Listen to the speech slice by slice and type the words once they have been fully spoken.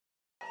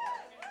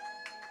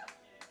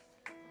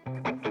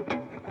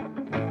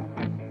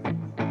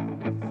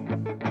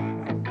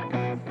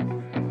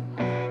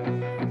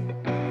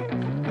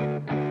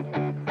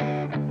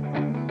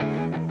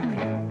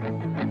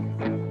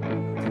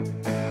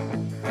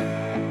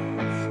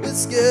It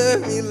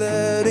scared me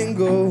letting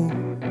go.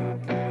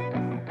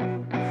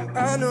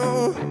 I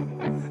know,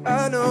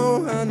 I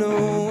know, I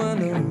know, I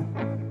know.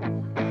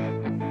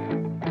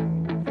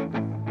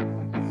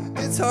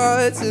 It's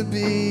hard to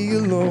be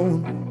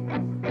alone,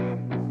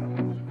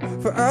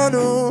 for I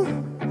know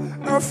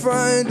I'll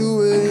find a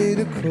way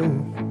to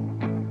cope.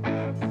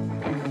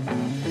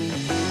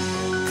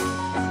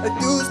 I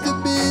used to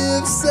be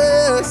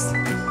obsessed, I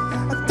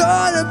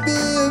thought I'd be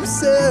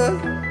upset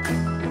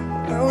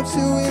without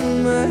you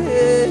in my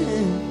head.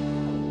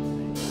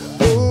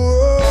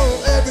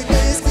 Oh, every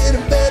day's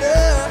getting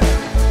better.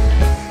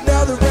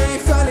 Now the rain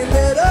finally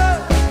let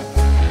up.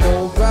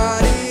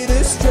 Nobody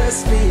to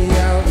stress me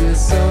out. You're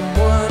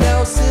someone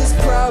else's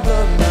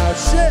problem now.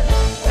 Shit,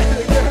 and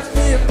it gives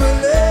me a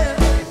bullet,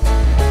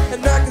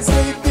 and I can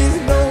sleep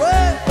easy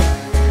knowing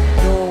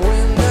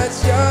that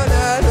you're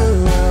not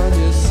around.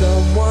 You're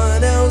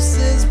someone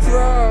else's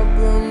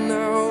problem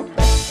now.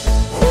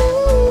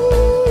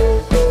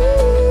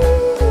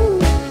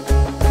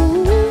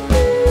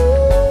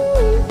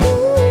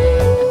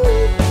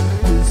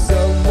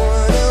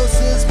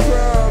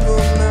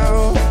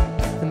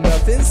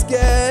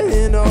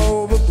 Getting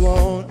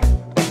overblown.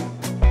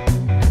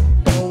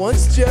 No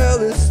one's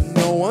jealous,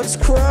 no one's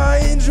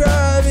crying,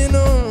 driving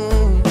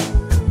on.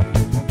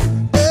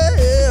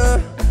 Yeah,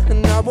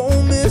 and I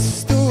won't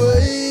miss the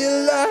way you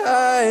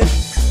lie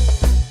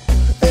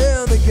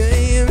and the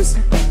games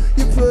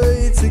you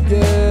play to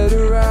get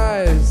a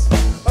rise.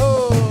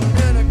 Oh,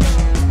 and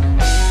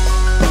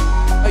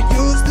I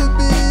used to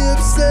be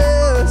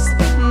obsessed,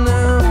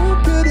 now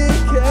I couldn't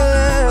care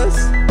less.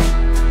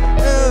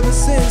 Ever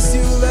since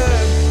you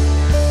left.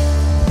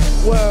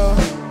 Well,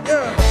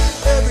 yeah,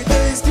 every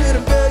day's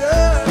getting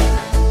better.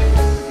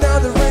 Now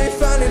the rain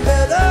finally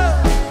let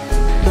up.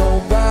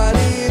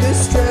 Nobody to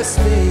stress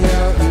me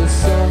out. You're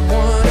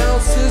someone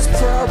else's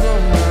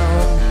problem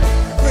now.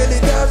 Really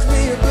drives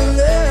me a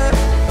bullet,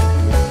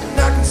 and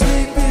I can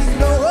sleep easy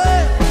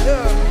knowing,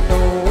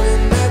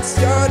 knowing that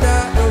you're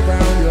not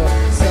around.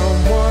 You're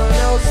someone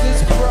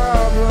else's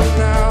problem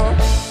now.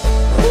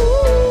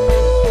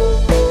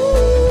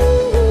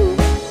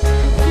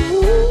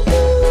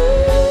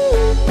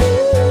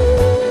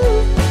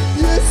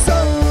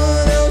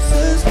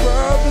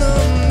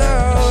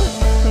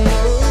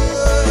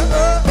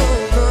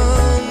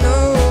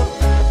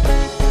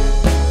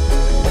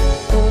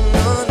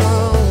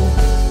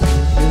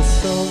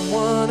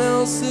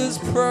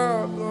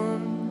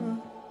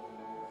 Problem,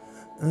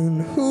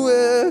 and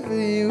whoever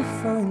you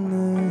find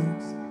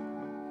next,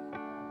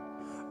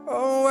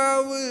 oh,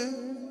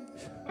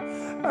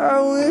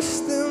 I wish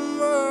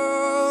them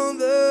all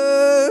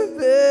the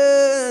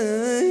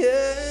best.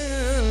 Yeah.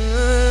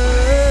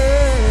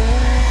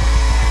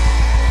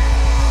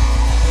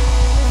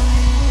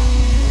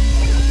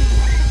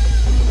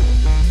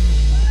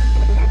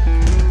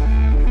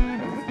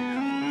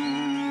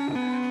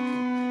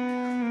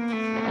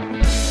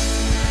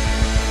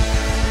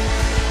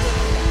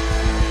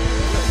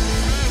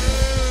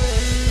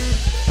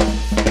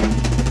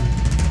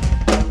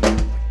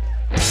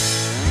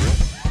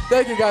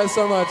 Thank you guys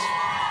so much.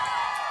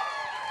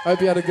 I hope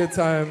you had a good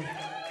time.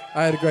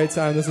 I had a great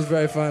time. This was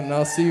very fun. And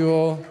I'll see you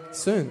all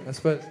soon, I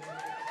suppose.